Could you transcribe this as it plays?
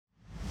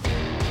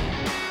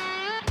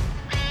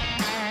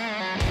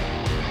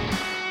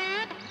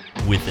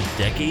With a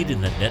decade in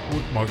the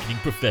network marketing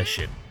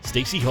profession,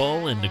 Stacy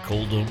Hall and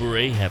Nicole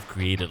Domeray have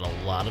created a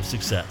lot of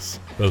success,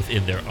 both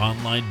in their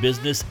online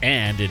business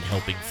and in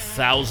helping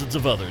thousands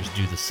of others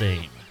do the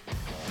same.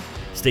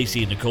 Stacy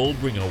and Nicole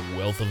bring a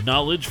wealth of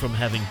knowledge from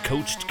having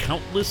coached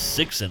countless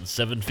 6- and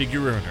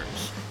 7-figure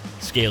earners.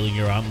 Scaling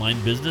your online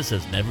business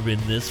has never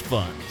been this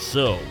fun,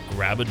 so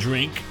grab a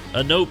drink,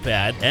 a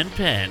notepad, and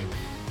pen,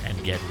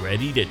 and get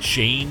ready to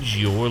change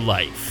your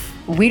life.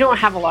 We don't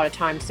have a lot of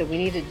time, so we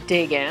need to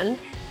dig in.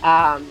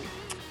 I'm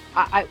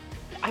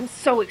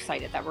so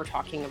excited that we're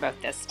talking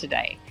about this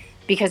today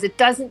because it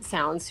doesn't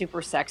sound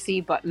super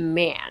sexy, but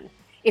man,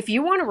 if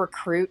you want to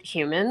recruit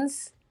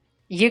humans,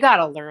 you got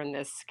to learn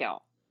this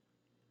skill.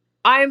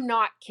 I'm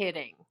not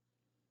kidding.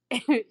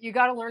 You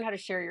got to learn how to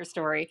share your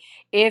story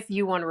if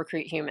you want to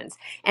recruit humans.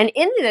 And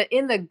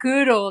in the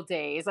good old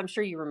days, I'm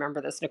sure you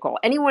remember this, Nicole.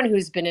 Anyone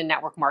who's been in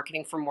network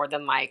marketing for more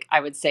than I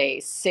would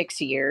say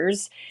 6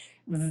 years,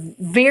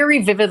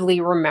 very vividly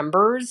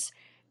remembers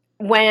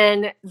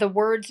when the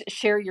words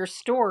share your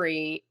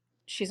story.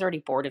 She's already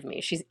bored of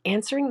me. She's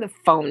answering the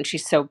phone.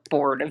 She's so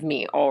bored of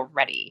me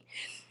already.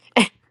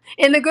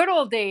 In the good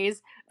old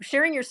days,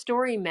 sharing your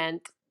story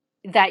meant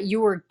that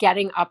you were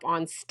getting up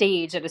on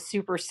stage at a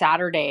Super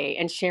Saturday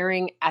and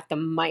sharing at the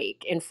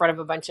mic in front of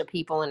a bunch of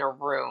people in a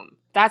room.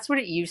 That's what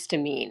it used to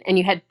mean. And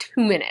you had 2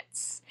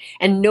 minutes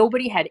and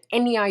nobody had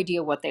any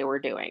idea what they were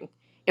doing.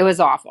 It was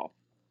awful.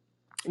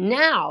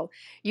 Now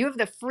you have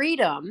the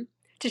freedom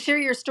to share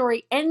your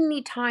story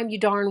anytime you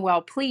darn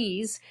well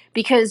please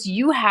because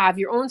you have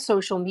your own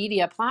social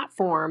media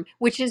platform,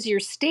 which is your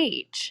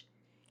stage.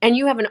 And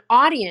you have an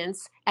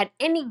audience at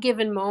any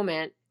given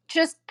moment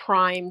just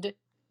primed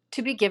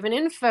to be given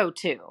info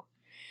to.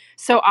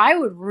 So I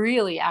would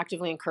really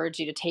actively encourage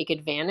you to take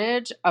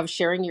advantage of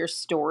sharing your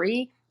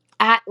story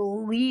at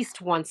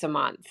least once a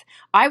month.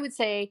 I would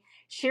say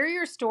share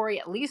your story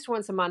at least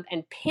once a month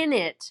and pin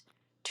it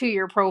to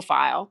your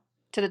profile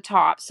to the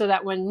top so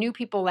that when new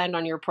people land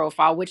on your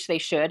profile, which they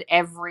should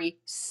every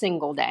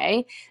single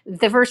day,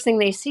 the first thing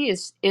they see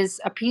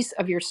is a piece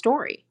of your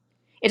story.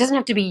 It doesn't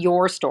have to be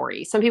your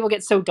story. Some people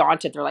get so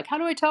daunted. They're like, how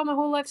do I tell my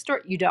whole life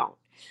story? You don't.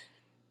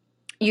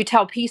 You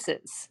tell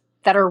pieces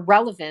that are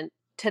relevant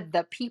to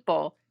the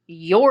people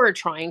you're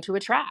trying to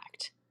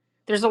attract.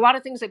 There's a lot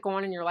of things that go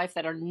on in your life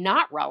that are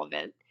not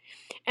relevant.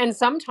 And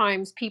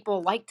sometimes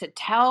people like to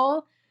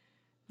tell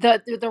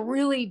the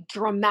really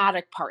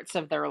dramatic parts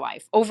of their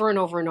life over and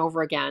over and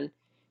over again,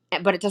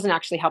 but it doesn't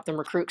actually help them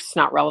recruit because it's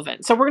not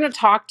relevant. So we're going to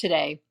talk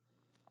today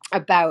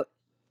about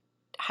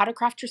how to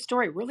craft your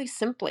story really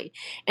simply.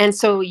 And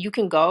so you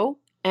can go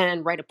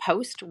and write a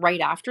post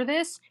right after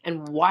this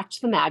and watch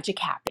the magic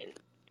happen.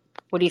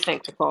 What do you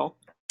think, Nicole?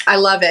 I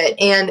love it.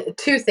 And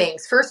 2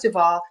 things. First of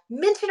all,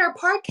 mention our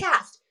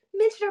podcast.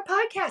 Mention our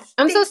podcast.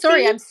 I'm so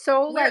sorry. I'm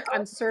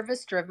I'm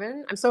service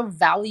driven. I'm so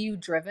value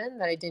driven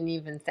that I didn't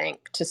even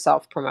think to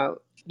self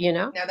promote,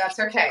 No, that's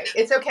okay.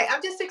 It's okay.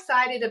 I'm just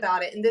excited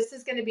about it. And this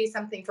is going to be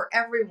something for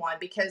everyone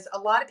because a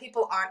lot of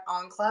people aren't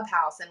on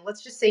Clubhouse. And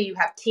let's just say you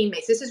have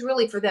teammates. This is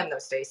really for them though,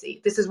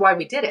 Stacy. This is why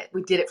we did it.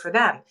 We did it for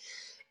them.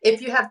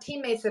 If you have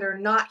teammates that are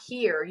not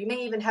here, you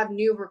may even have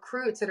new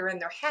recruits that are in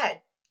their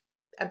head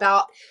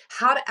about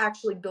how to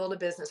actually build a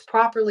business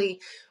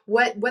properly,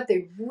 what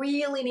they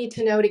really need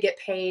to know to get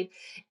paid,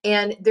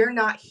 and they're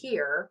not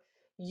here.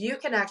 You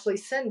can actually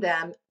send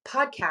them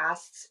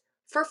podcasts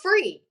for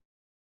free.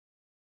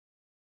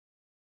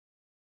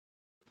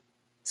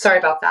 Sorry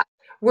about that.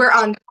 We're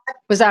on.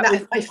 Was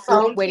that my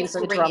phone waiting keeps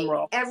for the ringing. drum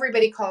roll?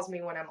 Everybody calls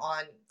me when I'm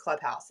on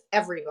Clubhouse.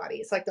 Everybody.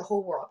 It's like the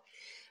whole world.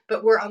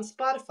 But we're on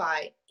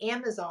Spotify,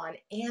 Amazon,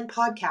 and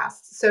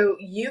podcasts. So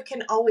you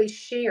can always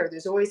share.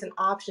 There's always an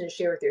option to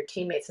share with your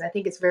teammates. And I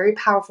think it's very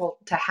powerful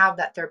to have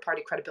that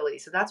third-party credibility.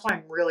 So that's why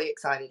I'm really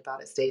excited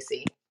about it,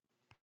 Stacy.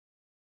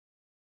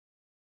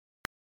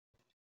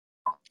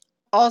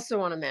 Also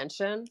want to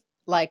mention,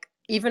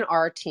 even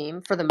our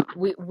team for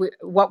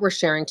what we're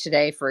sharing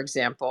today, for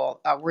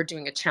example, we're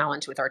doing a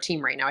challenge with our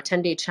team right now, a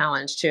 10-day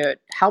challenge to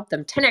help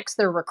them 10x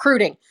their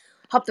recruiting,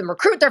 help them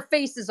recruit their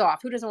faces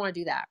off. Who doesn't want to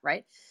do that,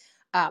 right?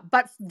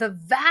 But the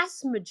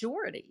vast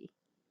majority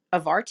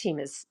of our team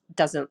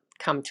doesn't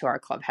come to our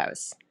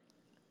Clubhouse.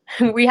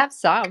 We have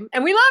some,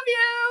 and we love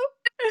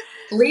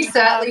you.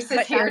 Lisa's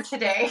here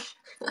today.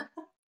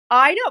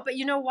 I know, but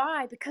you know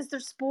why? Because they're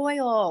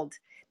spoiled.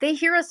 They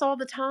hear us all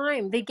the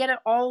time. They get it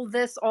all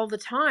the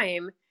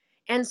time.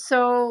 And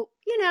so,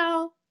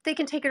 they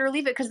can take it or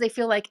leave it because they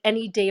feel like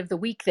any day of the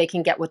week they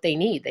can get what they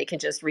need. They can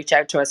just reach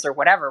out to us or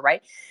whatever,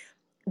 right?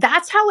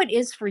 That's how it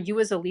is for you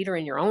as a leader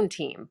in your own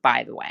team,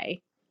 by the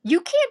way. You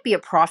can't be a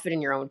prophet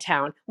in your own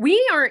town.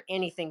 We aren't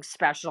anything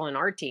special in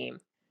our team.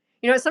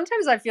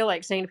 Sometimes I feel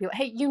like saying to people,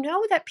 hey, you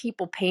know that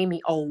people pay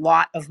me a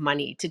lot of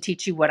money to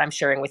teach you what I'm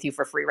sharing with you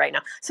for free right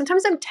now.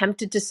 Sometimes I'm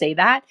tempted to say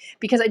that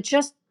because I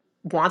just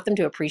want them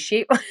to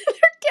appreciate what they're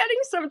getting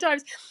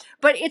sometimes.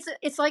 But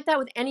it's like that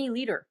with any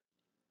leader.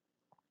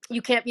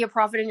 You can't be a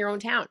prophet in your own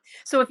town.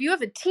 So if you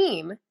have a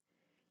team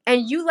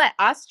and you let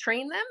us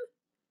train them,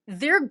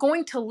 they're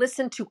going to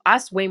listen to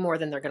us way more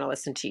than they're going to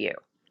listen to you.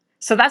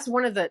 So that's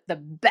one of the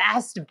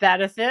best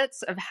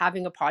benefits of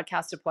having a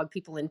podcast to plug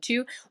people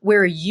into,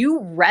 where you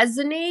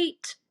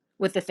resonate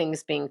with the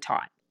things being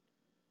taught,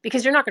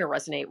 because you're not going to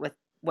resonate with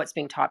what's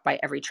being taught by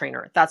every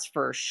trainer. That's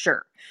for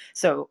sure.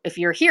 So if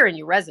you're here and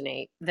you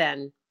resonate,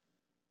 then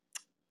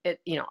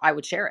I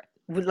would share it.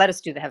 Let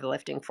us do the heavy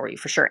lifting for you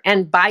for sure.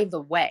 And by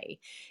the way,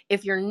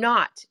 if you're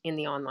not in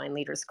the Online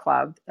Leaders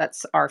Club,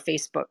 that's our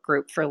Facebook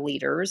group for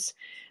leaders.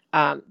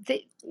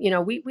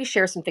 We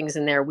share some things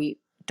in there we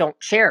don't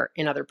share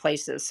in other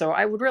places. So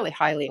I would really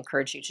highly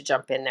encourage you to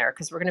jump in there,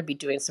 because we're going to be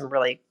doing some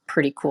really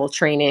pretty cool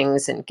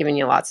trainings and giving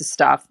you lots of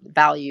stuff,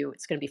 value.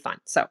 It's going to be fun.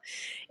 So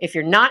if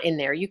you're not in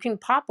there, you can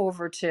pop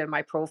over to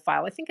my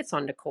profile. I think it's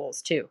on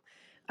Nicole's too.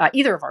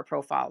 Either of our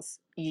profiles,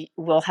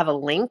 we'll have a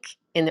link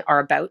in our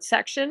about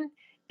section,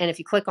 and if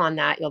you click on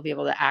that, you'll be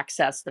able to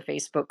access the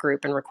Facebook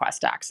group and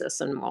request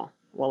access, and we'll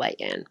let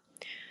you in.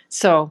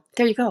 So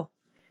there you go.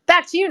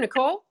 Back to you,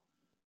 Nicole.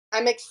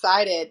 I'm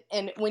excited.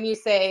 And when you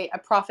say a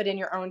profit in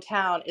your own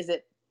town, is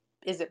it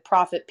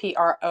profit PROPHET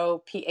or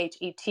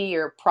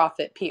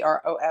profit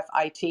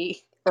PROFIT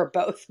or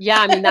both? Yeah,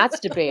 I mean that's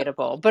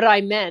debatable, but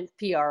I meant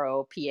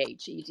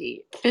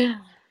PROPHET.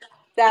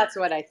 That's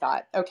what I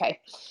thought. Okay.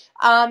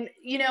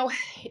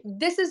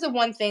 This is the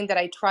one thing that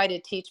I try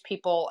to teach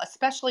people,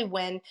 especially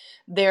when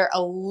they're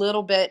a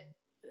little bit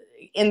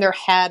in their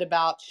head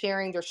about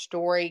sharing their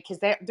story, because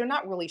they're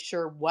not really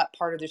sure what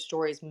part of their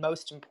story is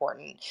most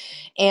important.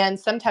 And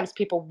sometimes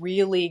people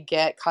really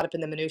get caught up in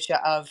the minutia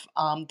of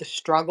the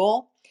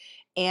struggle.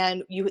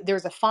 And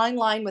there's a fine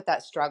line with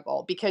that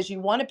struggle, because you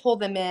want to pull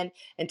them in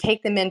and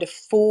take them into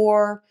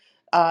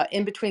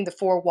in between the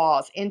four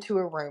walls into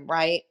a room,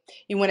 right?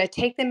 You want to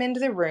take them into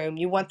the room.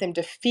 You want them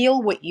to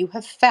feel what you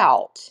have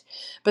felt.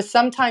 But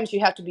sometimes you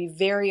have to be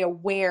very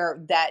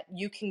aware that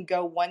you can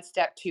go one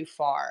step too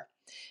far.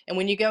 And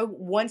when you go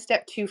one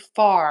step too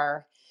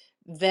far,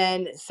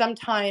 then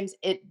sometimes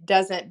it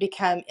doesn't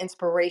become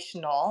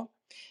inspirational.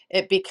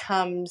 It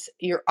becomes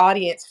your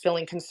audience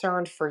feeling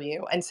concerned for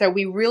you. And so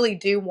we really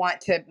do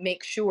want to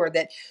make sure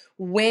that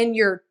when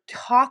you're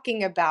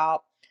talking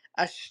about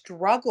a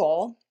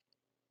struggle,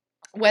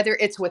 whether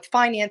it's with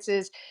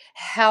finances,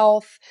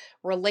 health,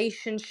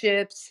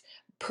 relationships,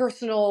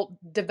 personal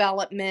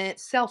development,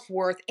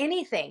 self-worth,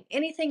 anything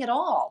at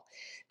all.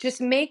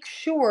 Just make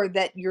sure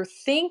that you're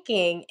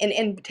thinking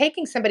and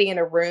taking somebody in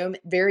a room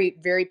very,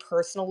 very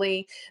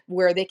personally,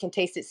 where they can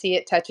taste it, see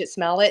it, touch it,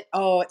 smell it.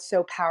 Oh, it's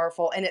so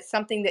powerful. And it's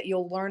something that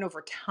you'll learn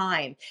over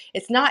time.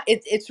 It's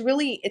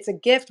a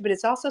gift, but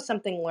it's also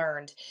something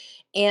learned.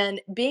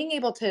 And being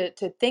able to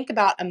think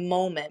about a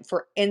moment,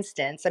 for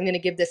instance, I'm going to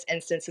give this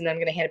instance and then I'm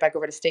going to hand it back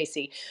over to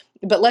Stacy.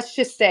 But let's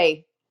just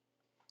say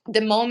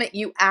the moment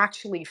you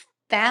actually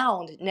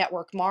found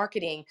network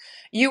marketing,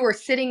 you were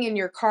sitting in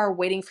your car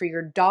waiting for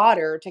your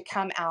daughter to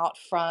come out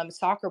from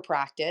soccer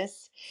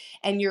practice,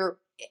 and you're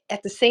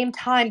at the same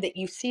time that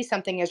you see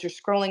something as you're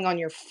scrolling on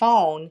your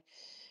phone,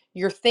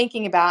 you're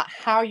thinking about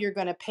how you're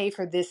going to pay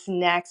for this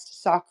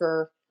next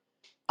soccer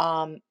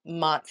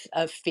month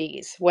of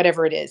fees,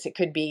 whatever it is. It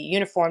could be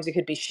uniforms, it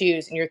could be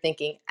shoes. And you're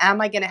thinking,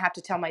 am I going to have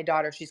to tell my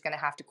daughter she's going to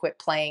have to quit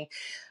playing?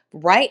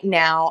 Right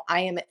now,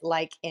 I am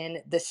like in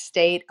the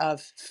state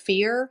of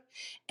fear,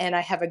 and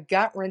I have a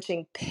gut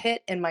wrenching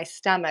pit in my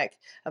stomach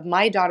of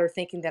my daughter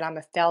thinking that I'm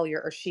a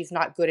failure or she's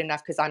not good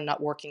enough because I'm not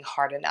working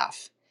hard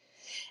enough.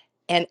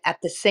 And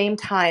at the same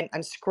time,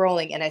 I'm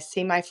scrolling and I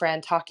see my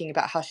friend talking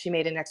about how she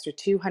made an extra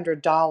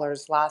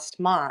 $200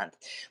 last month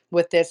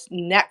with this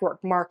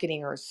network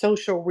marketing or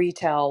social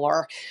retail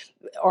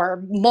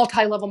or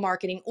multi-level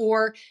marketing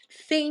or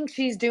thing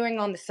she's doing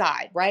on the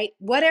side, right?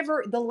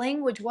 Whatever the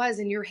language was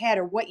in your head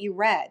or what you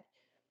read.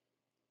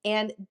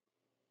 And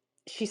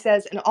she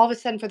says, and all of a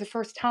sudden, for the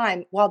first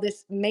time, while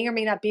this may or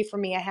may not be for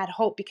me, I had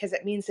hope, because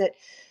it means that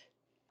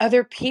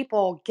other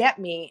people get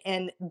me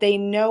and they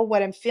know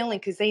what I'm feeling,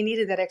 because they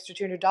needed that extra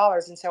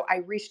 $200. And so I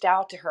reached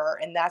out to her,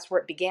 and that's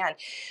where it began.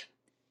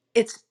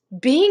 It's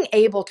being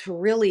able to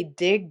really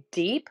dig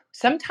deep.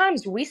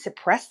 Sometimes we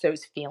suppress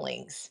those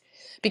feelings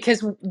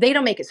because they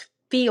don't make us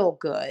feel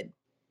good.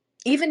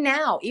 Even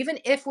now, even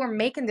if we're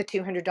making the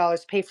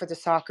 $200 pay for the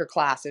soccer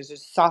classes or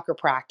soccer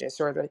practice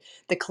or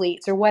the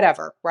cleats or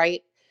whatever,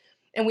 right?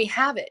 And we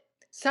have it.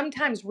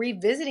 Sometimes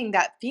revisiting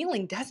that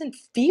feeling doesn't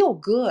feel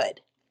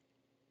good.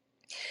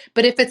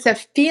 But if it's a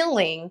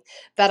feeling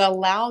that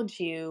allowed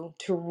you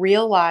to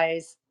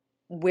realize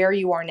where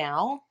you are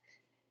now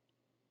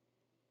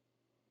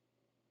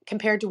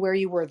compared to where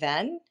you were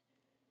then,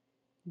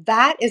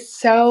 that is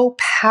so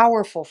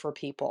powerful for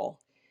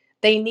people.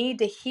 They need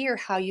to hear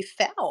how you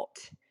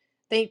felt.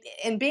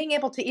 And being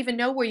able to even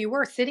know where you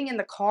were sitting in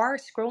the car,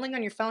 scrolling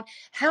on your phone.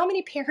 How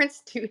many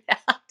parents do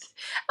that?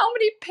 How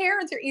many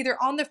parents are either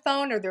on the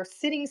phone or they're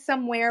sitting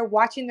somewhere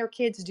watching their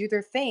kids do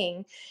their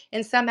thing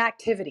in some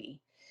activity?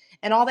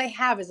 And all they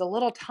have is a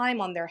little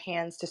time on their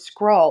hands to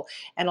scroll.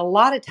 And a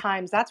lot of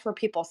times that's where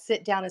people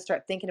sit down and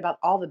start thinking about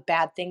all the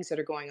bad things that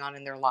are going on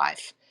in their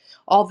life,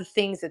 all the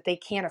things that they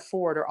can't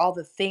afford, or all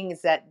the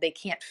things that they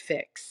can't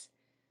fix.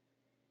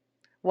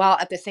 while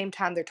at the same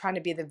time they're trying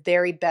to be the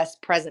very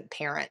best present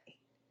parent.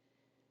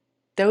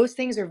 Those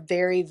things are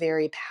very,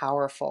 very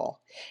powerful.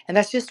 And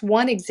that's just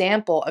one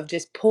example of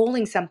just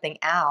pulling something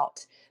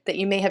out that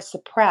you may have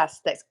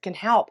suppressed that can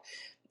help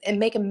and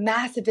make a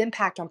massive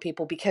impact on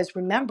people. Because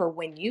remember,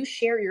 when you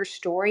share your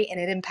story and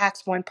it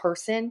impacts one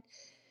person,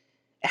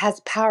 it has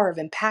the power of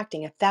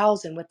impacting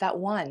 1,000 with that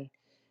one,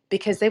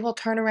 because they will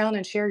turn around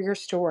and share your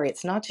story.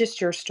 It's not just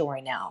your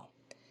story now.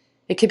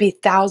 It could be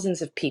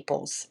thousands of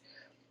people's.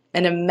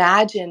 And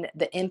imagine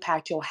the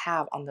impact you'll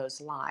have on those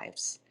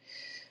lives.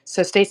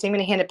 So Stacey, I'm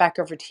going to hand it back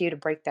over to you to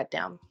break that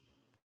down.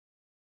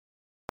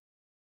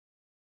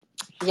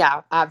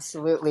 Yeah,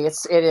 absolutely. It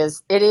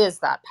is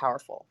that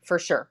powerful for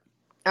sure.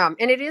 And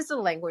it is a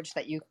language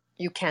that you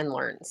can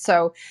learn.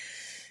 So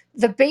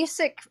the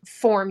basic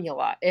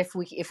formula, if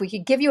we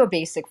could give you a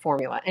basic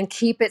formula and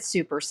keep it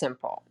super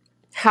simple,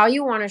 how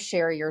you want to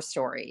share your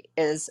story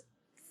is,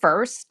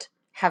 first,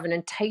 have an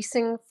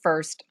enticing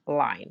first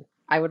line.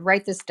 I would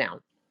write this down.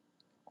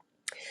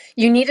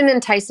 You need an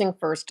enticing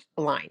first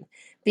line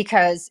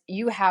because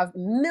you have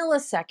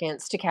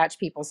milliseconds to catch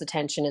people's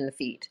attention in the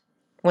feed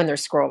when they're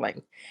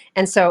scrolling.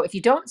 And so if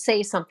you don't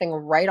say something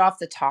right off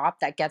the top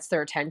that gets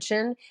their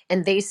attention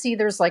and they see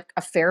there's like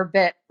a fair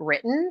bit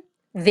written,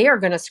 they're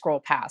going to scroll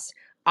past.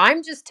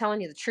 I'm just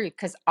telling you the truth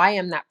because I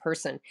am that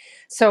person.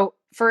 So,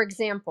 for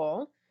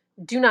example,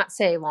 do not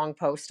say long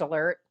post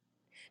alert.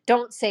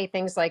 Don't say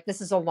things like,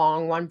 this is a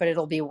long one, but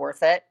it'll be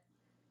worth it.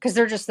 Because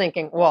they're just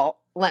thinking, well,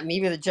 let me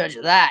be the judge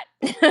of that.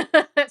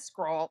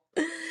 Scroll.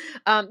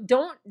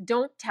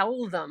 Don't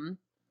tell them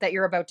that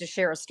you're about to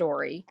share a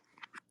story.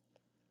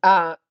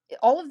 All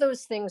of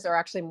those things are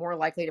actually more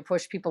likely to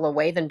push people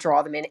away than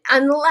draw them in,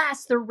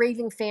 unless they're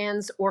raving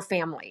fans or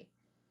family.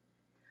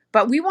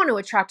 But we want to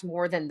attract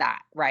more than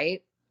that,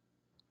 right?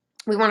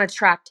 We want to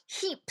attract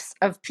heaps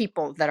of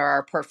people that are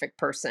our perfect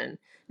person,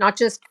 not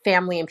just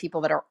family and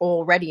people that are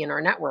already in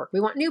our network.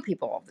 We want new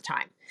people all the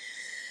time.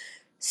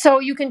 So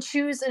you can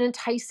choose an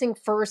enticing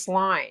first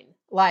line,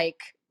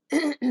 like,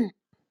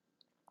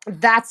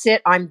 that's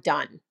it, I'm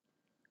done.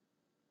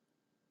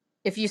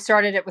 If you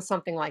started it with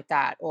something like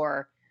that,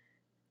 or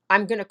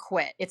I'm going to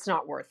quit, it's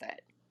not worth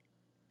it.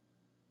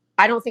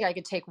 I don't think I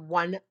could take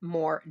one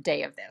more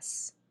day of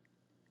this.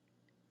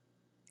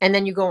 And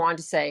then you go on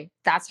to say,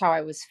 that's how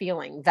I was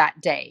feeling that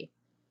day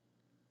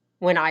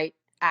when I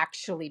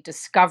actually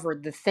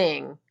discovered the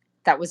thing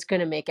that was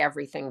going to make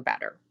everything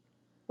better.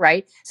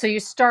 Right? So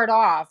you start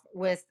off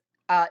with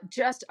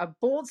just a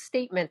bold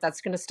statement that's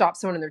going to stop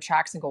someone in their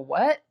tracks and go,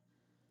 what?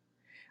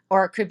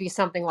 Or it could be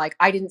something like,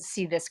 I didn't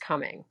see this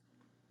coming.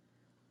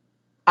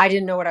 I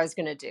didn't know what I was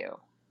going to do.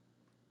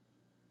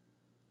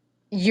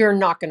 You're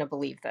not going to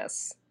believe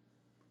this.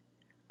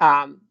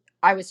 I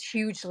was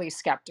hugely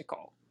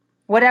skeptical.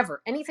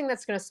 Whatever, anything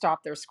that's going to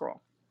stop their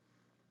scroll.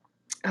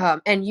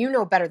 And you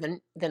know better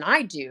than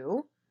I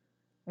do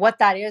what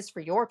that is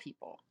for your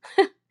people,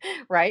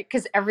 right?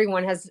 Because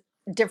everyone has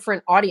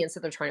different audience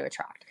that they're trying to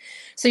attract.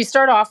 So you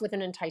start off with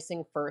an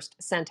enticing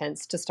first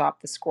sentence to stop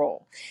the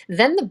scroll.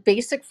 Then the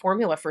basic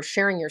formula for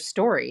sharing your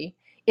story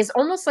is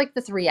almost like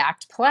the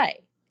 3-act play.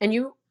 And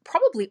you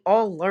probably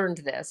all learned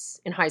this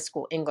in high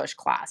school English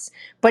class.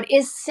 But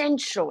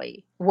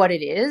essentially what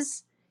it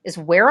is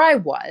where I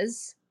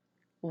was,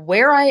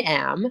 where I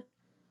am,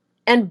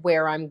 and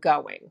where I'm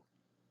going.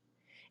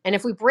 And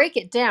if we break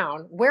it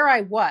down, where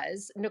I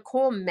was,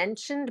 Nicole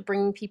mentioned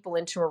bringing people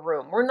into a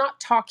room. We're not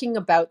talking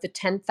about the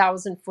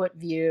 10,000-foot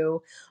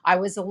view. I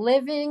was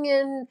living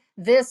in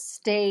this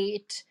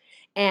state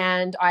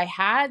and I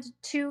had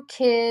 2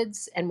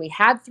 kids and we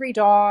had 3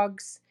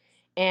 dogs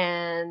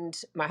and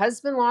my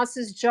husband lost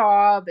his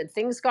job and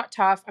things got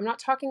tough. I'm not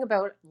talking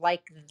about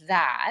like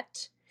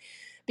that,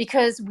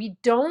 because we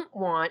don't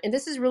want, and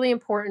this is really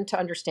important to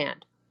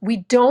understand, we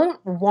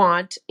don't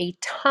want a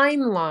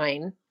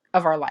timeline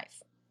of our life.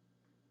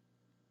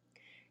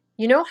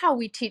 You know how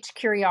we teach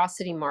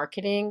curiosity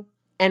marketing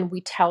and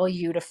we tell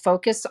you to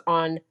focus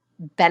on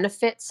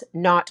benefits,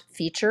 not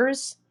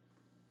features?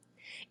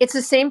 It's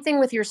the same thing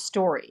with your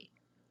story.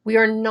 We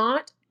are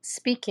not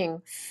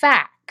speaking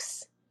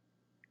facts,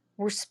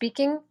 we're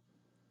speaking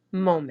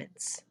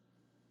moments.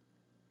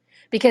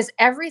 Because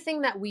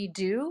everything that we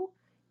do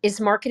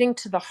is marketing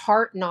to the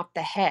heart, not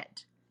the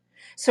head.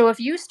 So if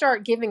you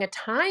start giving a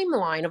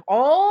timeline of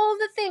all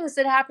the things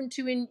that happen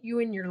to you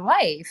in your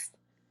life,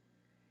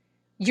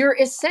 you're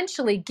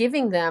essentially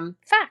giving them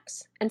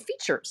facts and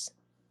features.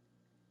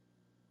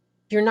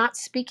 You're not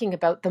speaking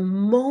about the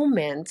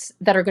moments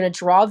that are going to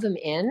draw them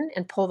in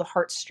and pull the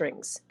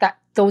heartstrings, that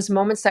those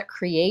moments that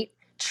create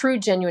true,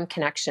 genuine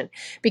connection.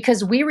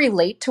 Because we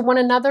relate to one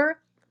another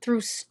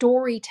through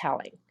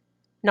storytelling,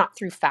 not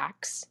through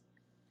facts.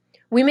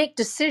 We make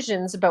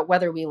decisions about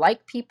whether we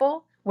like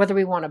people, whether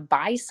we want to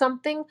buy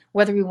something,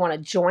 whether we want to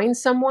join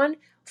someone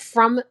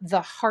from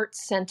the heart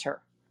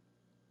center.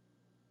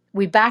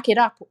 We back it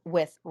up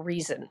with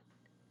reason.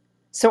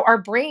 So our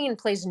brain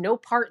plays no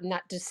part in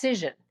that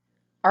decision.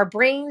 Our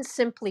brain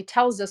simply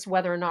tells us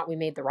whether or not we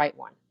made the right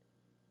one.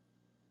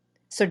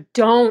 So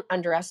don't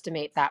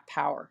underestimate that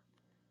power.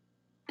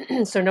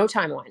 So no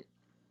timeline.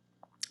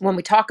 When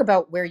we talk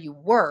about where you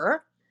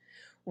were,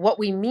 what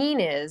we mean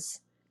is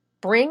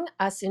bring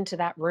us into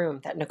that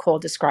room that Nicole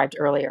described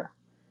earlier.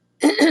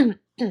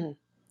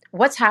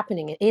 What's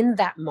happening in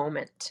that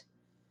moment?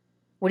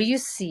 What do you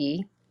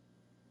see?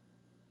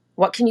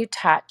 What can you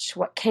touch?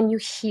 What can you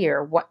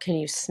hear? What can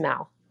you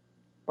smell?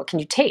 What can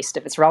you taste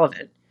if it's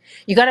relevant?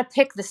 You got to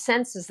pick the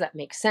senses that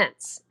make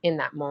sense in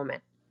that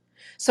moment.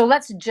 So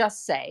let's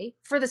just say,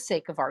 for the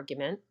sake of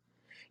argument,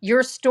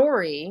 your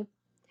story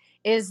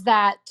is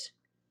that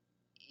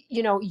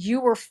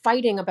you were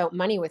fighting about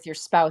money with your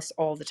spouse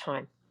all the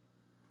time.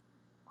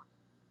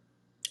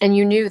 And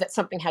you knew that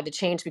something had to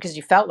change because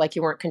you felt like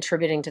you weren't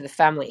contributing to the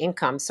family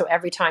income. So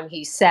every time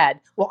he said,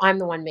 well, I'm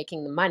the one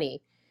making the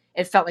money,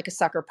 it felt like a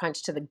sucker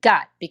punch to the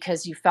gut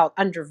because you felt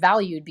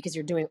undervalued because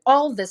you're doing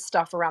all this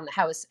stuff around the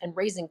house and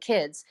raising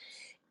kids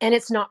and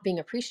it's not being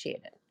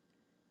appreciated.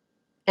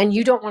 And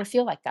you don't want to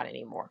feel like that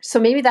anymore. So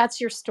maybe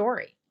that's your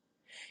story.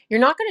 You're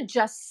not going to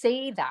just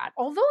say that,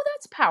 although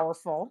that's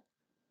powerful.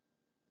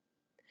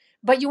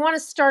 But you want to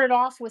start it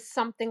off with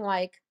something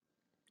like,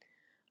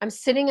 I'm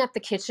sitting at the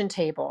kitchen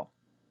table,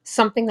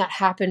 something that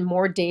happened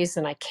more days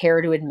than I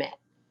care to admit.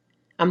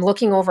 I'm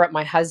looking over at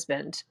my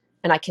husband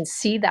and I can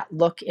see that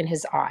look in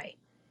his eye.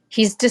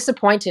 He's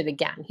disappointed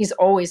again. He's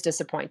always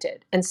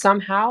disappointed. And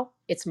somehow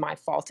it's my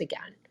fault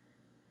again.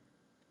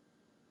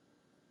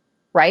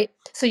 Right?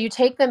 So you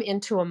take them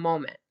into a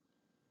moment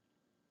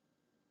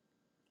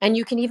and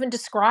you can even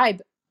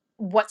describe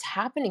what's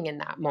happening in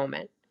that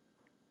moment.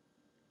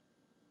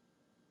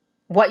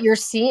 What you're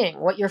seeing,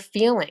 what you're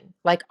feeling.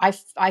 Like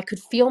I could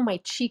feel my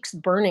cheeks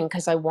burning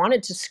because I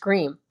wanted to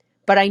scream,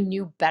 but I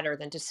knew better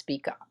than to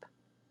speak up.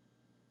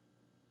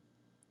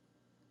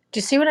 Do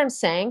you see what I'm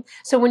saying?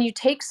 So when you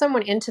take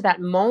someone into that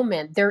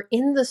moment, they're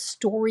in the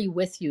story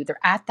with you. They're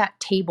at that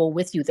table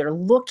with you. They're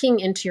looking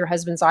into your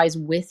husband's eyes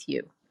with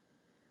you.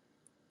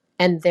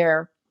 And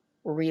they're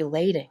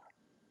relating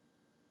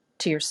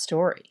to your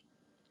story.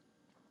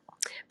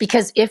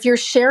 Because if you're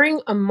sharing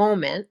a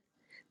moment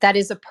that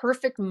is a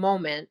perfect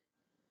moment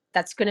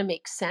that's going to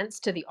make sense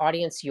to the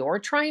audience you're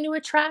trying to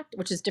attract,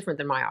 which is different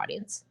than my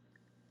audience,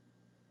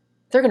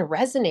 they're going to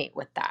resonate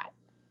with that.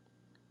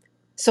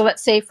 So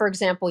let's say, for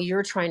example,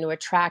 you're trying to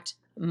attract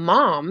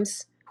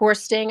moms who are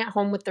staying at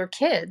home with their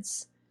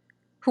kids,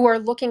 who are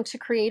looking to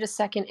create a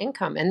second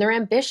income, and they're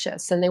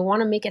ambitious and they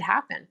want to make it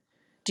happen.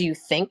 Do you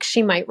think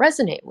she might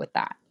resonate with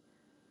that?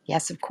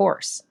 Yes, of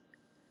course.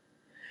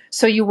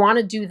 So you want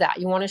to do that.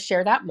 You want to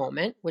share that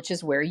moment, which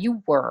is where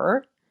you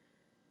were.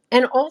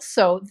 And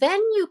also, then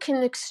you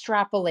can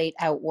extrapolate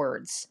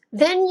outwards.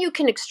 Then you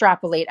can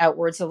extrapolate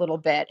outwards a little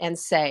bit and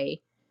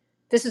say,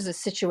 this is a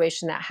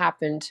situation that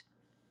happened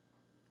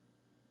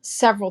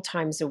several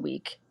times a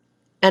week.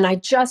 And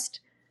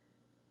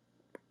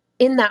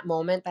in that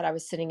moment that I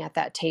was sitting at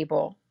that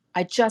table,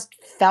 I just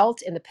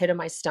felt in the pit of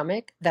my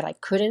stomach that I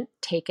couldn't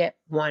take it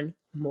one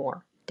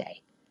more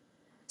day.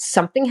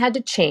 Something had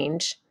to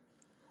change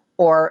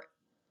or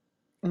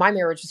my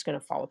marriage was going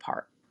to fall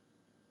apart.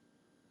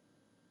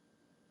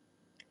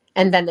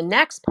 And then the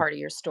next part of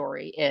your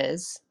story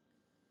is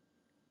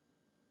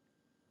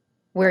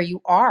where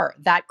you are,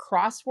 that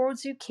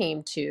crossroads you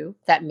came to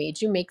that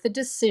made you make the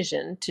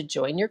decision to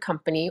join your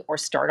company or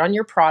start on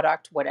your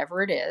product,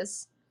 whatever it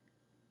is.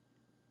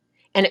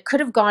 And it could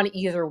have gone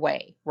either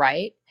way,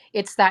 right?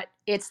 It's that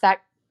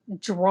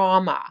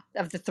drama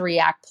of the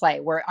 3-act play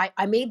where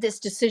I made this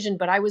decision,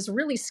 but I was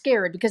really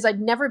scared because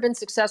I'd never been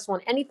successful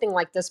in anything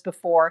like this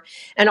before.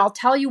 And I'll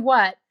tell you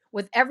what,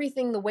 with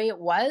everything the way it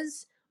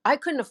was, I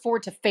couldn't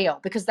afford to fail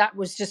because that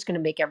was just going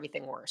to make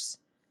everything worse.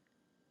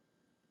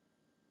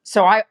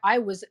 So I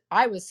was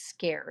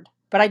scared,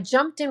 but I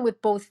jumped in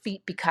with both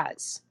feet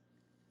because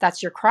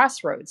that's your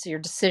crossroads, your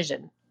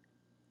decision.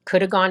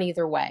 Could have gone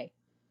either way.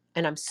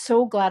 And I'm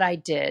so glad I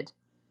did.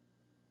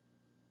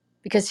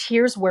 Because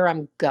here's where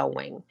I'm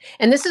going.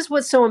 And this is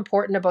what's so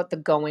important about the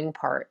going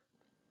part.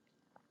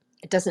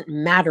 It doesn't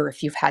matter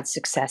if you've had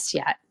success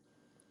yet.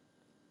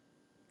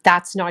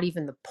 That's not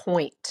even the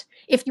point.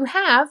 If you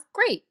have,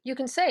 great. You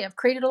can say, I've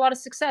created a lot of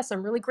success.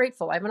 I'm really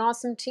grateful. I have an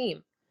awesome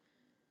team.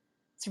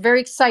 It's very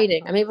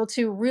exciting. I'm able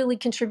to really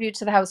contribute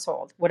to the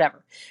household,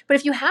 whatever. But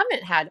if you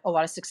haven't had a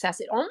lot of success,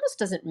 it almost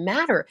doesn't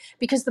matter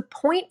because the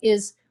point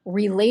is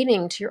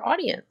relating to your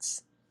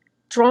audience,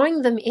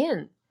 drawing them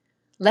in,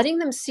 letting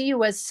them see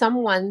you as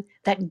someone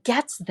that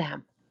gets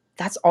them.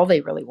 That's all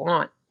they really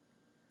want.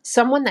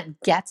 Someone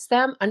that gets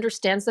them,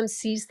 understands them,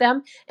 sees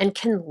them, and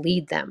can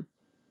lead them.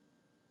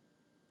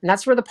 And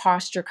that's where the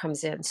posture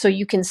comes in. So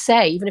you can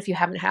say, even if you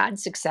haven't had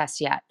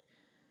success yet,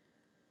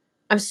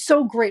 I'm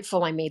so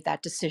grateful I made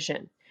that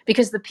decision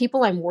because the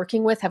people I'm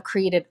working with have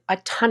created a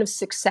ton of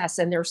success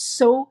and they're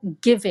so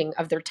giving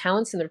of their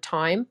talents and their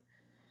time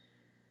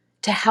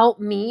to help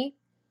me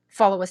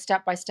follow a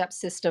step-by-step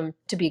system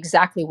to be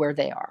exactly where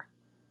they are,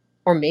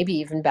 or maybe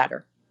even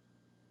better.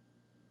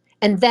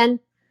 And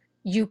then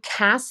you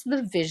cast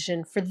the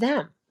vision for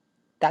them.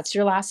 That's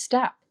your last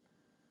step.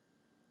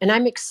 And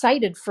I'm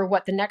excited for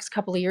what the next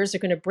couple of years are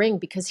going to bring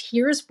because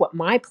here's what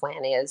my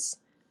plan is.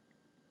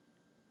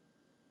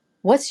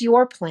 What's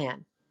your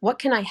plan? What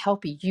can I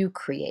help you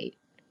create?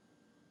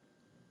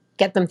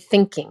 Get them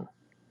thinking,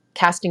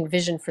 casting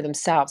vision for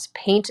themselves.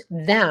 Paint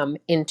them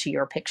into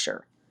your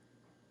picture.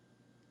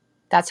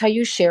 That's how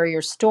you share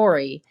your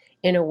story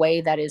in a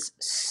way that is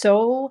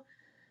so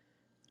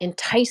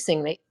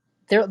enticing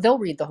that they'll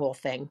read the whole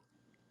thing.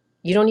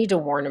 You don't need to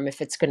warn them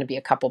if it's going to be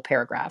a couple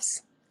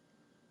paragraphs.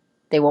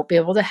 They won't be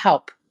able to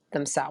help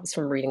themselves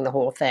from reading the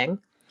whole thing.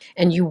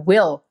 And you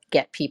will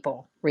get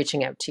people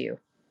reaching out to you.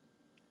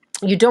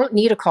 You don't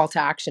need a call to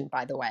action,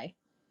 by the way.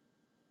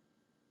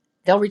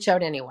 They'll reach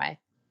out anyway.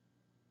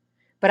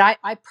 But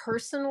I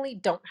personally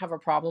don't have a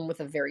problem with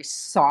a very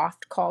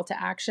soft call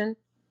to action.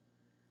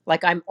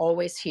 Like, I'm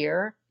always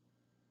here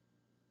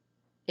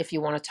if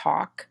you want to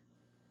talk.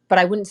 But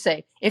I wouldn't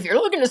say, if you're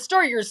looking to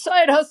start your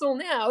side hustle,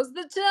 now's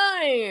the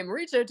time.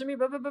 Reach out to me,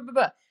 blah, blah, blah, blah,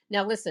 blah.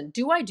 Now, listen,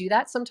 do I do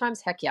that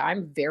sometimes? Heck yeah,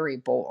 I'm very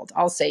bold.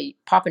 I'll say,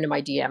 pop into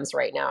my DMs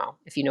right now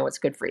if you know what's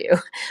good for you.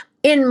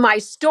 In my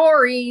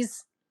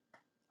stories,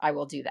 I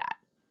will do that,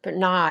 but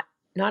not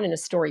in a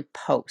story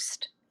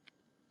post,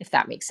 if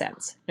that makes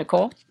sense.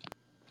 Nicole?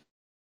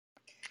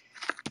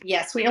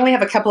 Yes, we only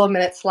have a couple of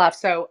minutes left.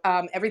 So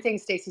everything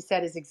Stacy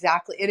said is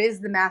exactly, it is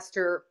the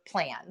master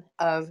plan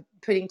of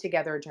putting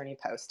together a journey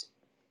post.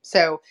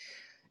 So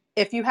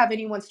if you have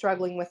anyone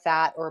struggling with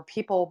that, or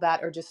people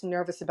that are just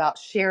nervous about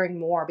sharing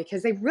more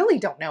because they really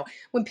don't know,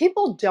 when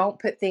people don't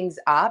put things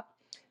up,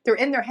 they're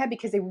in their head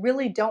because they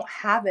really don't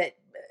have it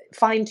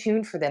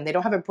fine-tuned for them. They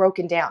don't have it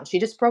broken down. She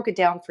just broke it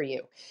down for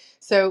you.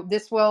 So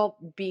this will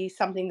be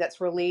something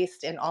that's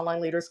released in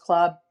Online Leaders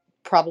Club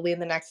probably in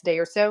the next day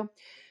or so.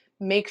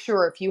 Make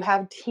sure if you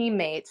have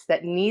teammates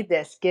that need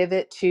this, give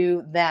it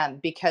to them,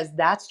 because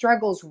that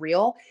struggle is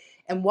real.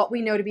 And what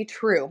we know to be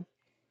true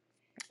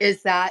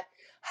is that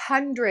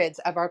hundreds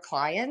of our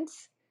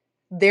clients,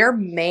 their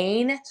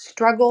main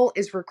struggle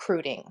is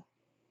recruiting.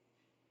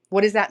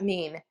 What does that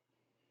mean?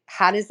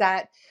 What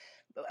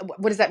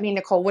does that mean,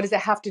 Nicole? What does it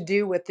have to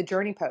do with the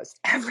journey post?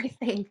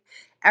 Everything.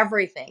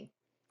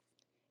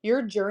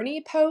 Your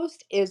journey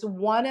post is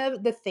one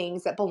of the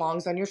things that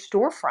belongs on your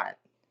storefront.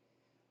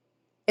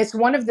 It's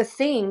one of the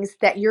things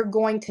that you're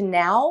going to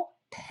now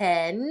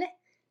pin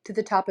to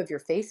the top of your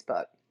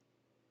Facebook.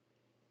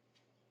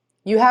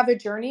 You have a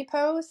journey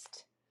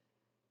post.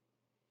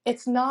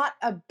 It's not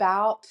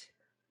about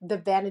the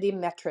vanity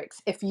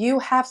metrics. If you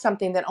have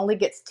something that only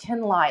gets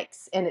 10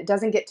 likes and it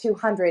doesn't get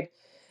 200,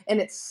 and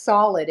it's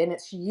solid and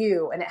it's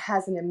you and it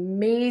has an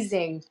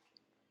amazing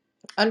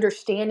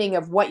understanding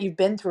of what you've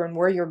been through and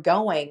where you're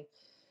going,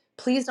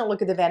 please don't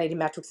look at the vanity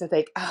metrics and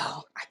think,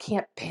 oh, I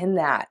can't pin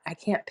that. I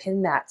can't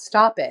pin that.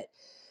 Stop it.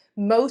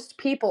 Most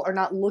people are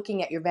not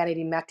looking at your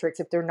vanity metrics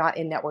if they're not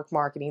in network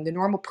marketing. The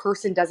normal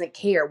person doesn't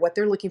care. What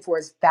they're looking for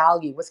is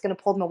value. What's going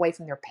to pull them away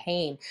from their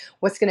pain?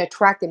 What's going to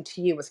attract them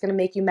to you? What's going to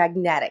make you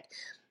magnetic?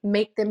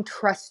 Make them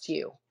trust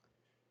you.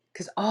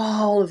 Because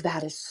all of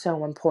that is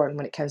so important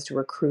when it comes to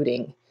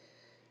recruiting.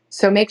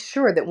 So make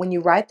sure that when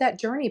you write that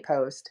journey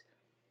post,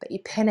 that you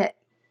pin it.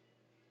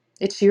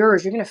 It's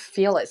yours. You're going to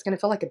feel it. It's going to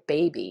feel like a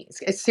baby.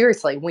 It's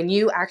seriously, when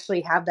you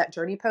actually have that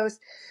journey post,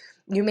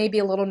 you may be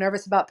a little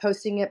nervous about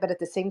posting it, but at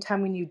the same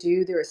time, when you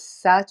do, there is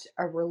such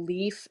a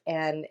relief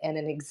and an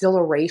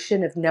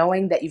exhilaration of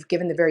knowing that you've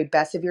given the very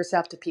best of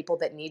yourself to people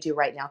that need you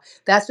right now.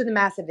 That's where the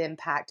massive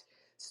impact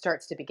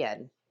starts to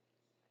begin.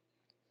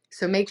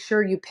 So make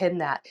sure you pin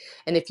that.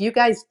 And if you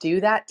guys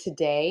do that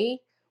today,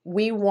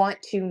 we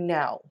want to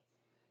know.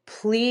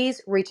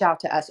 Please reach out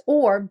to us.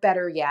 Or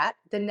better yet,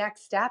 the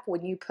next step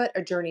when you put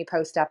a journey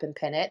post up and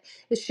pin it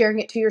is sharing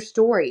it to your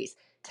stories.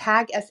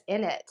 Tag us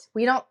in it.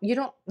 We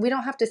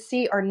don't have to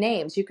see our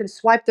names. You can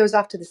swipe those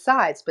off to the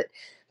sides, but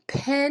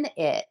pin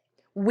it.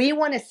 We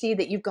want to see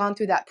that you've gone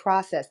through that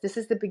process. This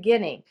is the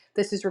beginning.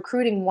 This is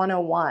recruiting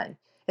 101.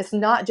 It's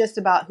not just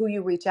about who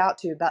you reach out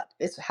to, but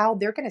it's how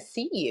they're going to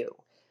see you.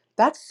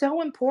 That's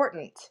so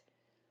important.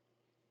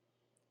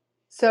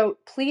 So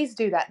please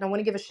do that. And I want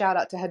to give a shout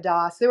out to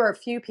Hadass. There were a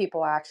few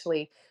people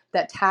actually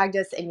that tagged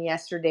us in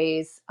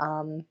yesterday's,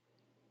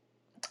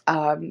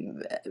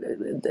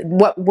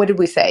 what did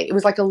we say? It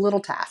was like a little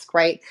task,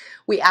 right?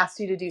 We asked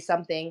you to do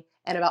something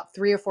and about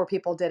 3 or 4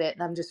 people did it.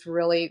 And I'm just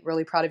really,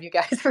 really proud of you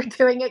guys for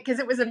doing it because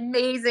it was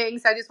amazing.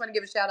 So I just want to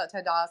give a shout out to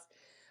Hadass.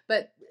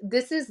 But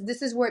this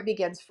is where it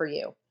begins for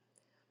you.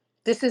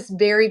 This is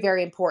very,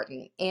 very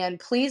important. And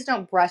please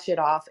don't brush it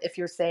off if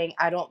you're saying,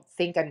 I don't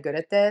think I'm good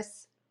at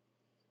this.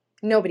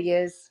 Nobody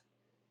is.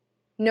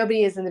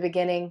 Nobody is in the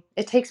beginning.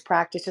 It takes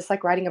practice, just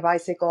like riding a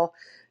bicycle,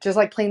 just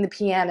like playing the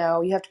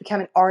piano. You have to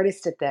become an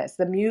artist at this.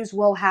 The muse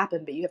will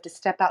happen, but you have to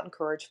step out in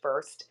courage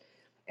first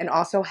and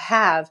also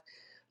have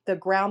the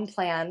ground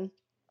plan,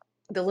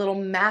 the little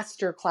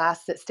master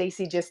class that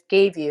Stacy just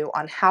gave you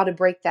on how to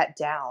break that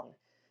down.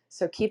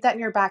 So keep that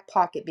in your back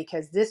pocket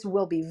because this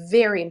will be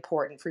very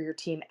important for your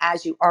team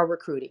as you are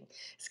recruiting.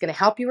 It's going to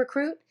help you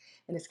recruit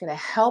and it's going to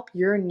help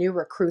your new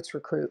recruits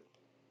recruit.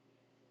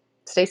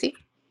 Stacy?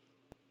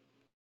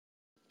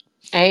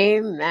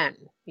 Amen.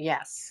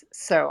 Yes.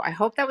 So I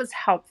hope that was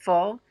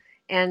helpful.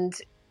 And,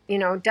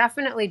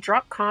 definitely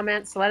drop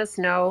comments. Let us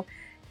know.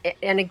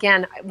 And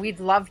again, we'd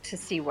love to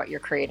see what you're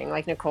creating.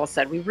 Like Nicole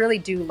said, we really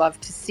do love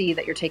to see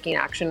that you're taking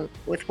action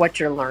with what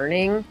you're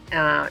learning.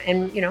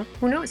 And,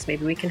 who knows,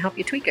 maybe we can help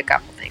you tweak a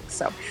couple things.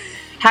 So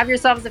have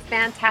yourselves a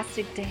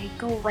fantastic day.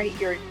 Go write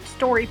your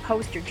story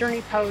post, your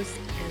journey post,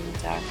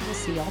 and we'll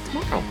see you all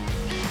tomorrow.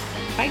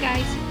 Bye,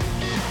 guys.